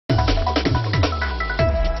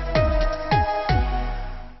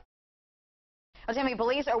Well, Tammy,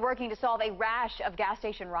 police are working to solve a rash of gas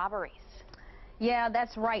station robberies. Yeah,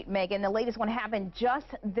 that's right, Megan. The latest one happened just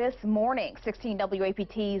this morning. 16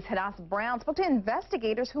 WAPT's Hadass Brown spoke to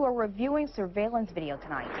investigators who are reviewing surveillance video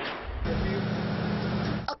tonight.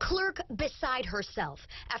 A clerk beside herself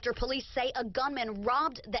after police say a gunman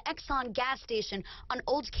robbed the Exxon gas station on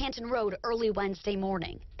Old Canton Road early Wednesday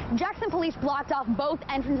morning. Jackson police blocked off both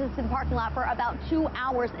entrances to the parking lot for about 2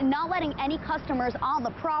 hours, not letting any customers on the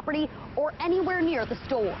property or anywhere near the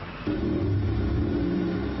store.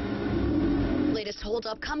 Latest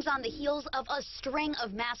holdup comes on the heels of a string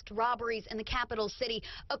of masked robberies in the capital city,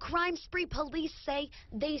 a crime spree police say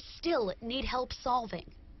they still need help solving.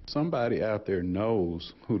 Somebody out there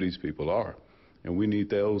knows who these people are, and we need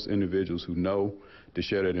those individuals who know to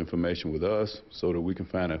share that information with us so that we can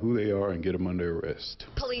find out who they are and get them under arrest.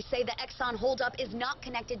 Police say the Exxon holdup is not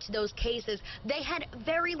connected to those cases. They had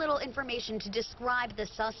very little information to describe the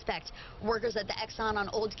suspect. Workers at the Exxon on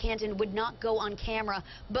Old Canton would not go on camera,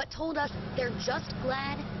 but told us they're just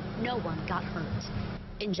glad no one got hurt.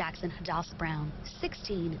 In Jackson, Hadass Brown,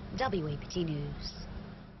 16 WAPT News.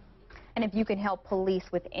 And if you can help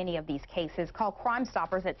police with any of these cases, call Crime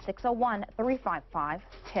Stoppers at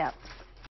 601-355-TIP.